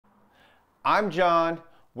I'm John.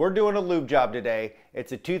 We're doing a lube job today.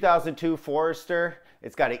 It's a 2002 Forester.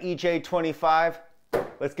 It's got an EJ25.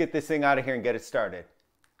 Let's get this thing out of here and get it started.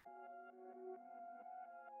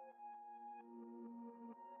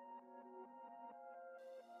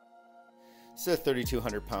 It's a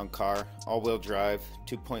 3,200 pound car, all-wheel drive,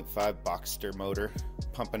 2.5 Boxster motor,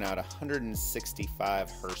 pumping out 165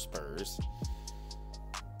 horsepower.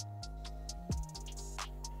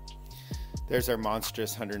 There's our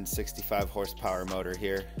monstrous 165 horsepower motor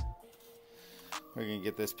here. We're gonna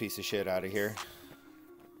get this piece of shit out of here.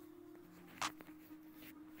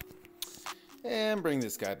 And bring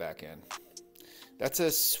this guy back in. That's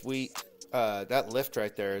a sweet, that lift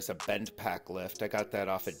right there is a bend pack lift. I got that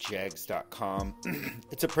off of jags.com.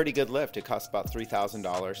 It's a pretty good lift. It costs about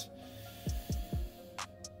 $3,000.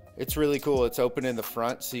 It's really cool. It's open in the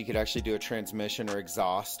front so you could actually do a transmission or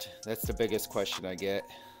exhaust. That's the biggest question I get.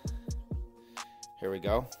 Here we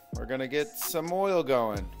go. We're gonna get some oil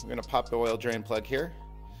going. We're gonna pop the oil drain plug here.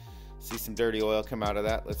 See some dirty oil come out of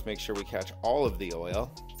that. Let's make sure we catch all of the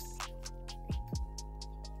oil.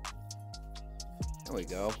 There we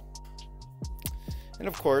go. And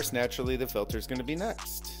of course, naturally, the filter is gonna be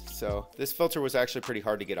next. So this filter was actually pretty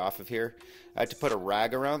hard to get off of here. I had to put a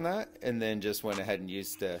rag around that and then just went ahead and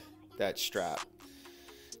used that strap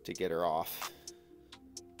to get her off.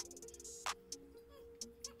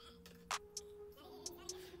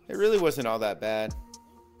 It really wasn't all that bad.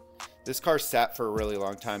 This car sat for a really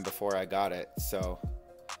long time before I got it, so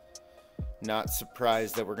not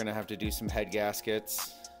surprised that we're gonna have to do some head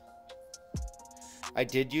gaskets. I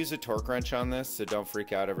did use a torque wrench on this, so don't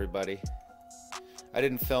freak out, everybody. I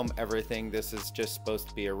didn't film everything. This is just supposed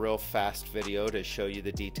to be a real fast video to show you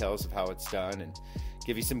the details of how it's done and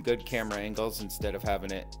give you some good camera angles instead of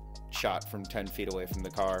having it shot from 10 feet away from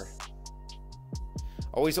the car.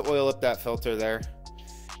 Always oil up that filter there.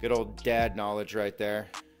 Good old dad knowledge right there.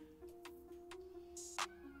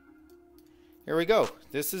 Here we go.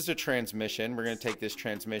 This is a transmission. We're going to take this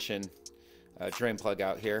transmission drain plug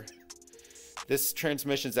out here. This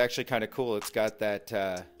transmission is actually kind of cool. It's got that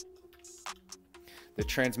the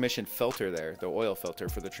transmission filter there, the oil filter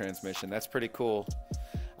for the transmission. That's pretty cool.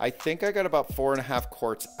 I think I got about 4.5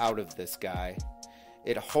 quarts out of this guy.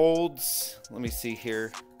 It holds, let me see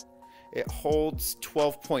here. It holds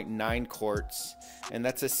 12.9 quarts, and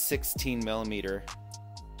that's a 16 millimeter.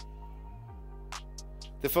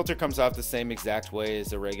 The filter comes off the same exact way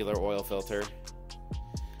as a regular oil filter.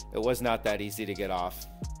 It was not that easy to get off.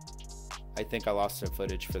 I think I lost some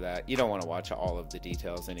footage for that. You don't want to watch all of the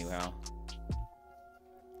details anyhow.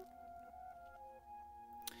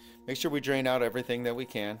 Make sure we drain out everything that we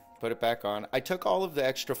can. Put it back on. I took all of the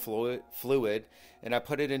extra fluid and I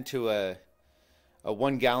put it into a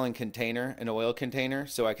 1 gallon container, an oil container,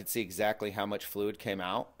 so I could see exactly how much fluid came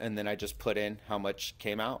out, and then I just put in how much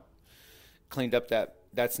came out. Cleaned up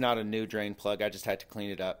that's not a new drain plug, I just had to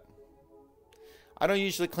clean it up. I don't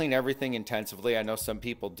usually clean everything intensively. I know some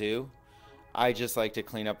people do. I just like to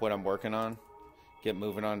clean up what I'm working on, get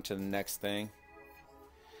moving on to the next thing.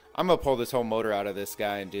 I'm gonna pull this whole motor out of this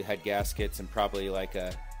guy and do head gaskets and probably like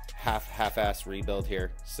a half-ass rebuild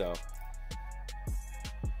here, so.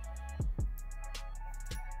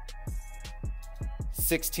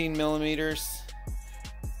 $16 millimeters.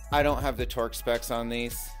 I don't have the torque specs on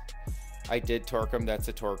these. I did torque them. That's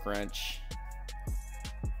a torque wrench.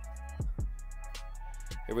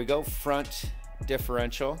 Here we go. Front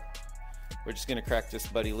differential. We're just gonna crack this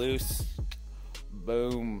buddy loose.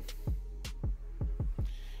 Boom.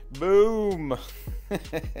 Boom.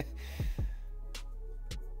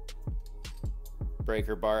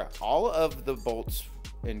 Breaker bar. All of the bolts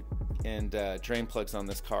and drain plugs on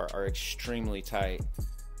this car are extremely tight,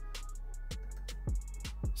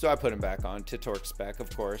 so I put them back on to torque spec,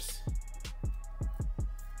 of course.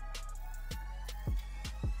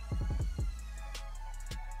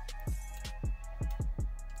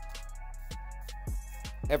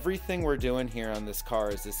 Everything we're doing here on this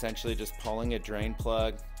car is essentially just pulling a drain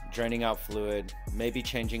plug, draining out fluid, maybe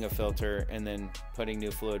changing a filter, and then putting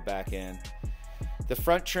new fluid back in. The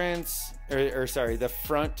front the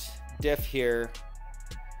front diff here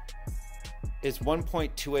is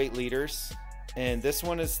 1.28 liters, and this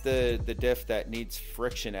one is the diff that needs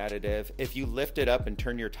friction additive. If you lift it up and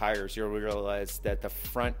turn your tires, you'll realize that the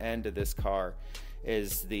front end of this car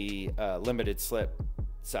is the limited slip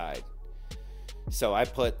side. So I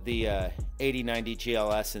put the 8090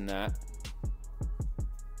 GLS in that.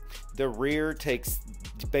 The rear takes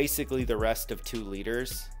basically the rest of 2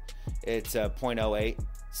 liters. It's a 0.08,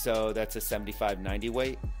 so that's a 75/90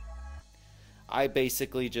 weight. I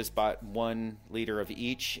basically just bought 1 liter of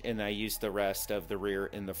each, and I used the rest of the rear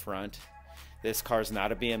in the front. This car's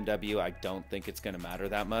not a BMW. I don't think it's going to matter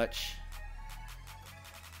that much.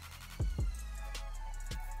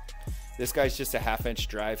 This guy's just a 1/2-inch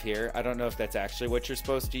drive here. I don't know if that's actually what you're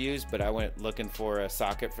supposed to use, but I went looking for a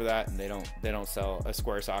socket for that, and they don't sell a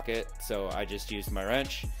square socket, so I just used my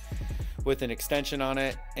wrench with an extension on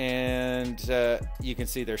it, and you can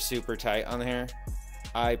see they're super tight on here.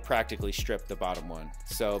 I practically stripped the bottom one,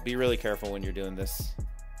 so be really careful when you're doing this.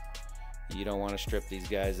 You don't want to strip these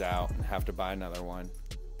guys out and have to buy another one.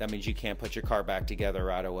 That means you can't put your car back together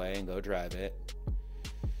right away and go drive it.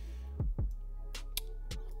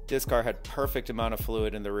 This car had perfect amount of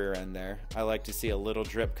fluid in the rear end there. I like to see a little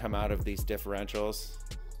drip come out of these differentials.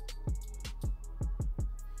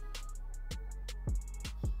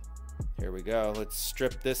 Here we go. Let's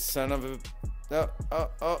strip this son of a...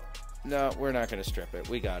 Oh. No, we're not going to strip it.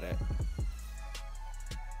 We got it.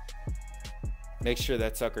 Make sure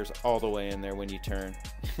that sucker's all the way in there when you turn.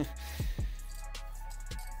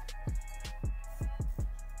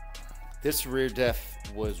 This rear diff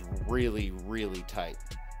was really, really tight.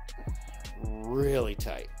 Really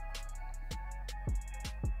tight.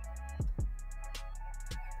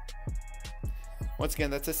 Once again,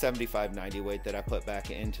 that's a 75/90 weight that I put back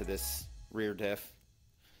into this rear diff.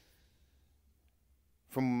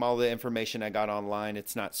 From all the information I got online,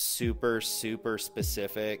 it's not super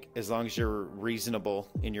specific. As long as you're reasonable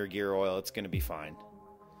in your gear oil, it's going to be fine.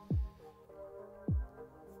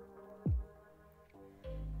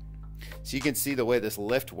 So you can see the way this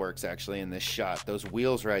lift works actually in this shot. Those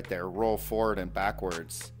wheels right there roll forward and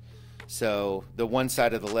backwards. So the one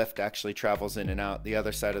side of the lift actually travels in and out. The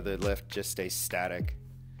other side of the lift just stays static.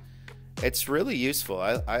 It's really useful.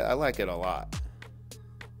 I like it a lot.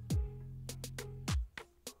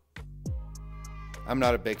 I'm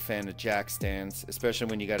not a big fan of jack stands, especially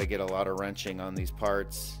when you got to get a lot of wrenching on these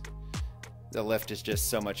parts. The lift is just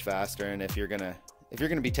so much faster, and if you're gonna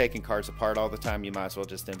be taking cars apart all the time, you might as well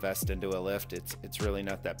just invest into a lift. It's really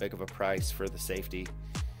not that big of a price for the safety.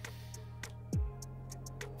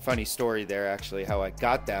 Funny story there, actually. How I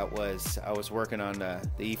got that was I was working on the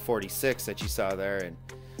E46 that you saw there, and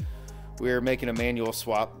we were making a manual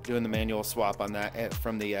swap, doing the manual swap on that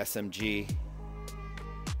from the SMG.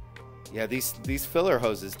 Yeah, these filler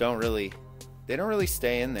hoses don't really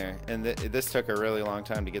stay in there, and this took a really long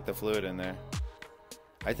time to get the fluid in there.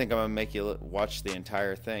 I think I'm gonna make you watch the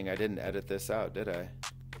entire thing. I didn't edit this out, did I?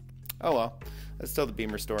 Oh well, that's still the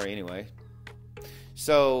Beamer story anyway.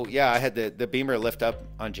 So yeah, I had the Beamer lift up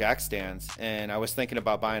on jack stands, and I was thinking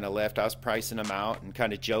about buying a lift. I was pricing them out and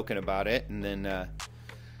kind of joking about it, and then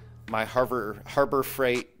my Harbor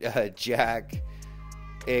Freight jack,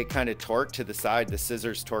 it kind of torqued to the side. The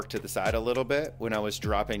scissors torqued to the side a little bit when I was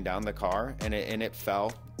dropping down the car, and it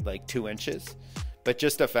fell like 2 inches. But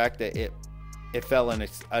just the fact that it fell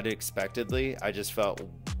unexpectedly, I just felt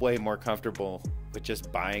way more comfortable with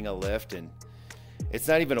just buying a lift, and it's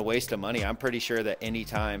not even a waste of money. I'm pretty sure that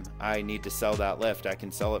anytime I need to sell that lift, I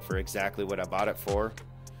can sell it for exactly what I bought it for.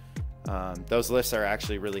 Those lifts are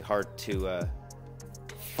actually really hard to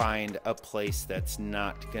find a place that's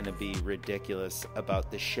not going to be ridiculous about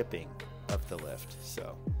the shipping of the lift.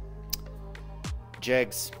 So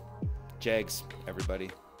Jegs, everybody.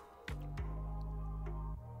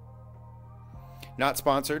 Not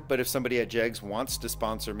sponsored, but if somebody at Jegs wants to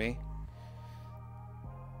sponsor me,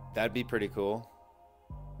 that'd be pretty cool.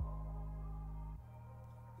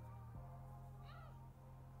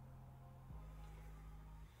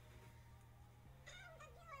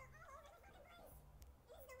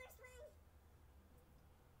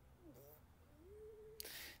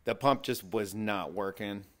 The pump just was not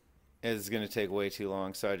working. It's going to take way too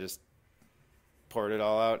long, so I just poured it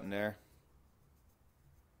all out in there.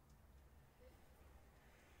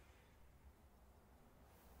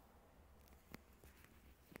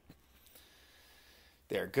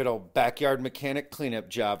 There, good old backyard mechanic cleanup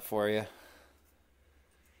job for you.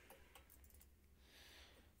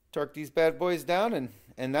 Torque these bad boys down,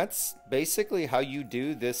 and that's basically how you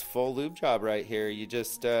do this full lube job right here. You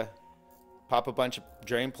just pop a bunch of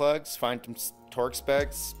drain plugs, find some torque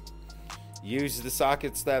specs, use the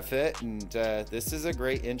sockets that fit, and this is a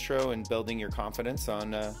great intro in building your confidence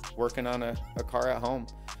on working on a car at home.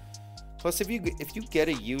 Plus, if you get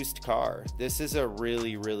a used car, this is a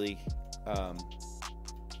really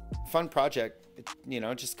fun project. You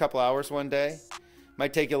know, just a couple hours one day.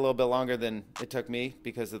 Might take you a little bit longer than it took me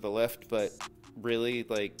because of the lift, but really,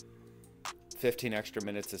 like 15 extra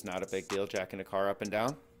minutes is not a big deal jacking a car up and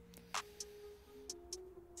down.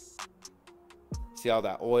 See all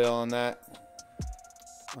that oil on that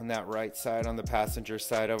right side, on the passenger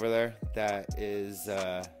side over there? That is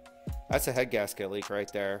that's a head gasket leak right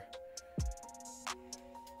there.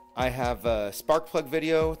 I have a spark plug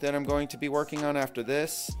video that I'm going to be working on after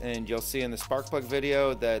this, and you'll see in the spark plug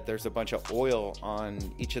video that there's a bunch of oil on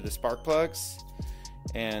each of the spark plugs,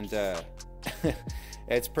 and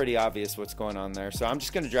it's pretty obvious what's going on there. So I'm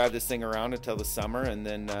just going to drive this thing around until the summer, and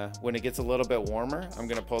then when it gets a little bit warmer, I'm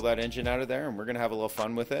going to pull that engine out of there, and we're going to have a little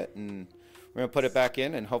fun with it, and we're going to put it back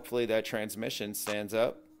in, and hopefully that transmission stands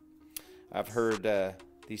up. I've heard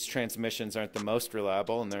these transmissions aren't the most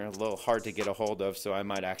reliable, and they're a little hard to get a hold of, so I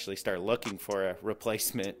might actually start looking for a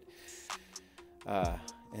replacement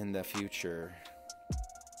in the future.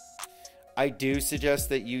 I do suggest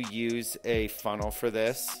that you use a funnel for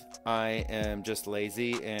this. I am just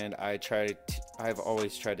lazy, and I've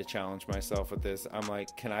always tried to challenge myself with this. I'm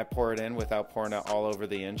like, can I pour it in without pouring it all over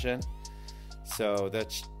the engine? So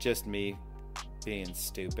that's just me being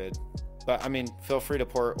stupid. But I mean, feel free to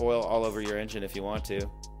pour oil all over your engine if you want to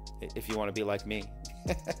be like me.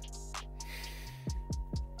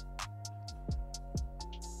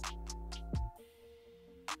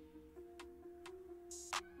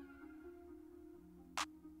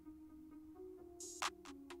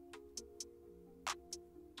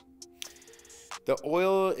 The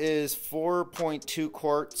oil is 4.2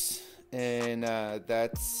 quarts, and I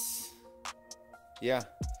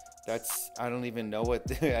don't even know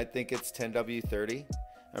what, I think it's 10W30.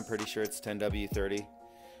 I'm pretty sure it's 10W30.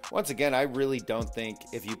 Once again, I really don't think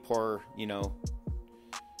if you pour,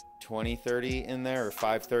 2030 in there or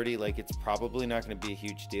 530, like, it's probably not going to be a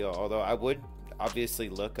huge deal. Although I would obviously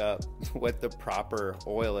look up what the proper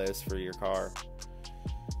oil is for your car.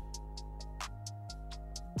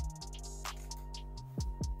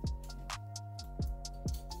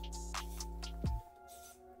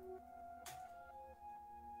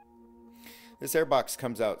 This airbox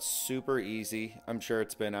comes out super easy. I'm sure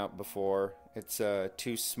it's been out before. It's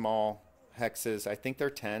 2 small hexes. I think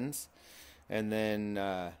they're 10s. And then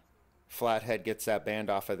flathead gets that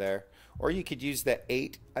band off of there. Or you could use the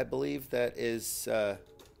 8, I believe, that is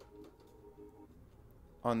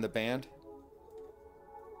on the band.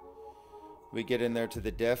 We get in there to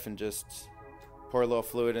the diff and just pour a little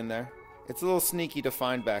fluid in there. It's a little sneaky to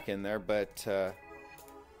find back in there, but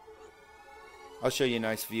I'll show you a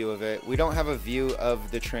nice view of it. We don't have a view of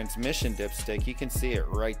the transmission dipstick. You can see it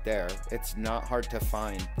right there. It's not hard to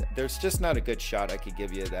find. There's just not a good shot I could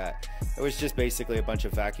give you of that. It was just basically a bunch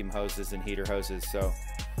of vacuum hoses and heater hoses, so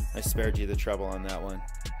I spared you the trouble on that one.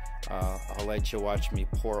 I'll let you watch me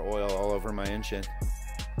pour oil all over my engine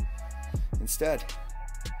instead.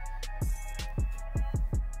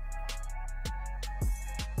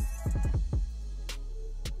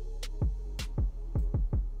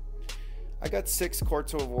 I got 6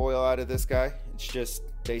 quarts of oil out of this guy. It's just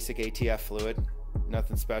basic ATF fluid,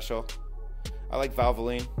 nothing special. I like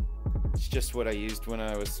Valvoline. It's just what I used when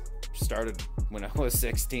I was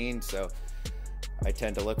 16, so I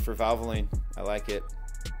tend to look for Valvoline. I like it.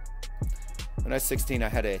 When I was 16, I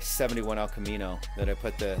had a 71 El Camino that I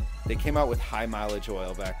put they came out with high mileage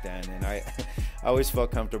oil back then, and I always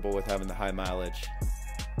felt comfortable with having the high mileage.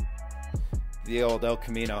 The old El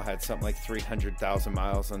Camino had something like 300,000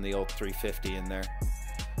 miles on the old 350 in there.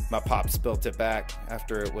 My pops built it back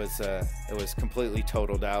after it was completely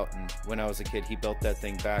totaled out, and when I was a kid, he built that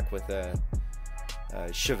thing back with a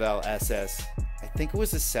Chevelle SS. I think it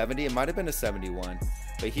was a 70. It might have been a 71,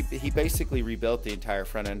 but he basically rebuilt the entire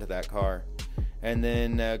front end of that car. And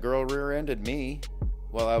then a girl rear-ended me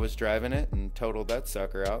while I was driving it and totaled that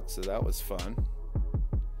sucker out, so that was fun.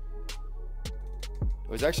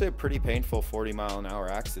 It was actually a pretty painful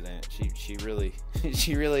 40-mile-an-hour accident. She really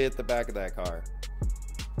hit the back of that car.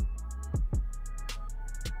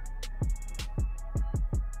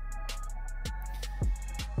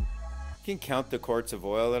 You can count the quarts of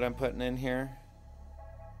oil that I'm putting in here.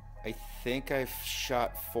 I think I've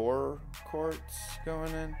shot 4 quarts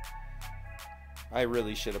going in. I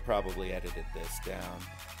really should have probably edited this down.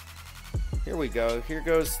 Here we go. Here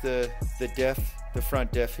goes the diff, the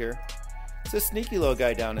front diff here. It's a sneaky little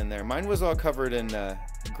guy down in there. Mine was all covered in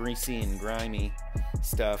greasy and grimy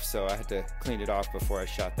stuff, so I had to clean it off before I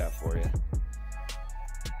shot that for you.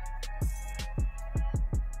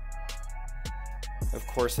 Of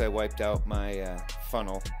course, I wiped out my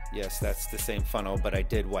funnel. Yes, that's the same funnel, but I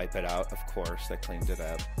did wipe it out. Of course, I cleaned it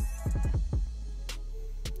up.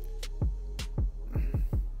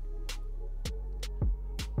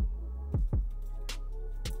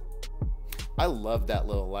 I love that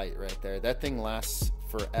little light right there. That thing lasts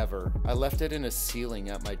forever. I left it in a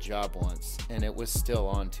ceiling at my job once, and it was still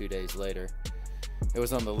on 2 days later. It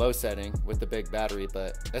was on the low setting with the big battery,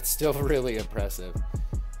 but that's still really impressive.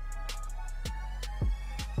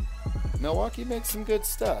 Milwaukee makes some good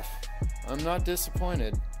stuff. I'm not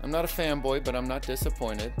disappointed. I'm not a fanboy, but I'm not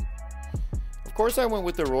disappointed. Of course I went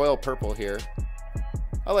with the royal purple here.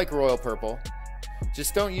 I like royal purple.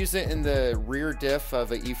 Just don't use it in the rear diff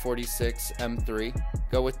of a E46 M3.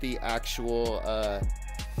 Go with the actual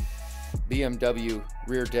BMW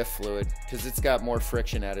rear diff fluid, because it's got more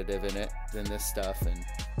friction additive in it than this stuff, and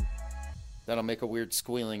that'll make a weird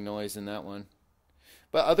squealing noise in that one.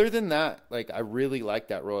 But other than that, like, I really like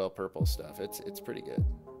that royal purple stuff. It's pretty good.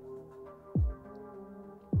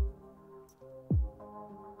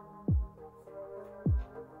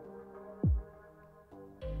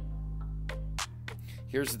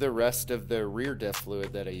 Here's the rest of the rear diff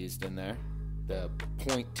fluid that I used in there, the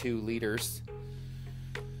 0.2 liters.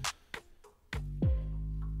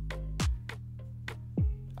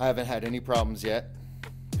 I haven't had any problems yet.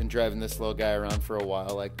 Been driving this little guy around for a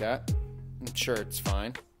while like that. I'm sure it's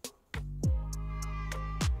fine.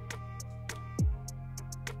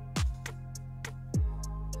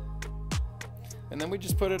 And then we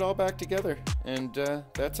just put it all back together, and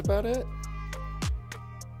that's about it.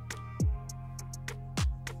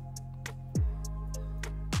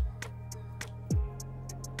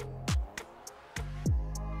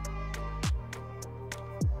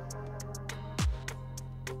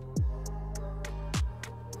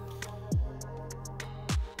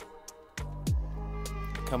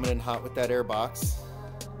 Coming in hot with that air box.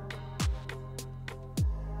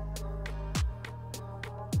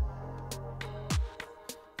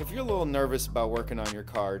 If you're a little nervous about working on your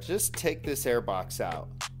car, just take this air box out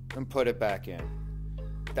and put it back in.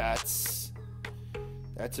 That's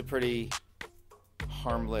a pretty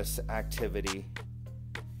harmless activity.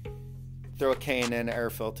 Throw a K&N air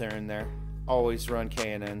filter in there. Always run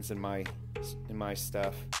K&Ns in my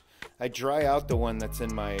stuff. I dry out the one that's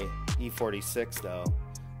in my E46 though.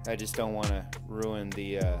 I just don't want to ruin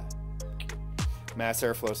the mass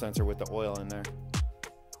airflow sensor with the oil in there.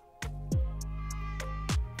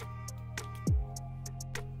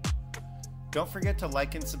 Don't forget to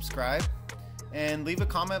like and subscribe, and leave a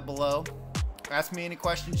comment below. Ask me any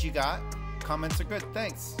questions you got. Comments are good.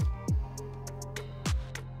 Thanks.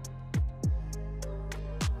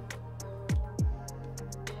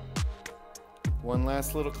 One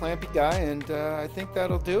last little clampy guy, and I think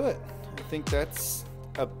that'll do it. I think that's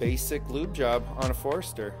a basic lube job on a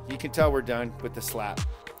Forester. You can tell we're done with the slap.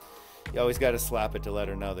 You always got to slap it to let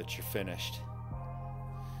her know that you're finished.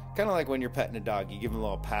 Kind of like when you're petting a dog. You give him a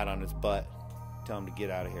little pat on his butt. Tell him to get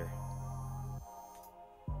out of here.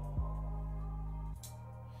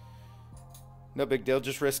 No big deal.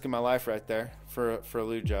 Just risking my life right there for a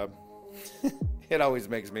lube job. It always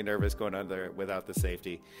makes me nervous going under there without the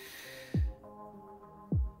safety.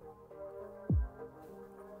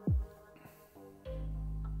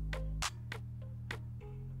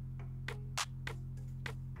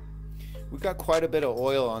 We've got quite a bit of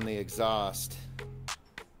oil on the exhaust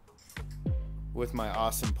with my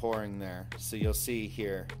awesome pouring there. So you'll see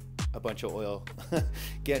here a bunch of oil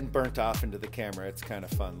getting burnt off into the camera. It's kind of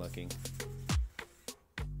fun looking.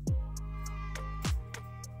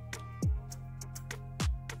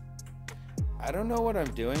 I don't know what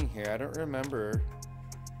I'm doing here. I don't remember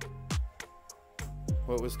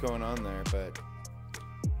what was going on there, but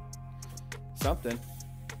something.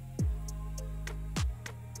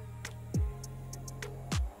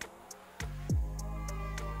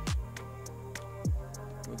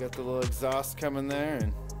 We got the little exhaust coming there,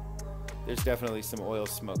 and there's definitely some oil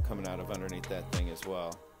smoke coming out of underneath that thing as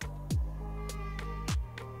well.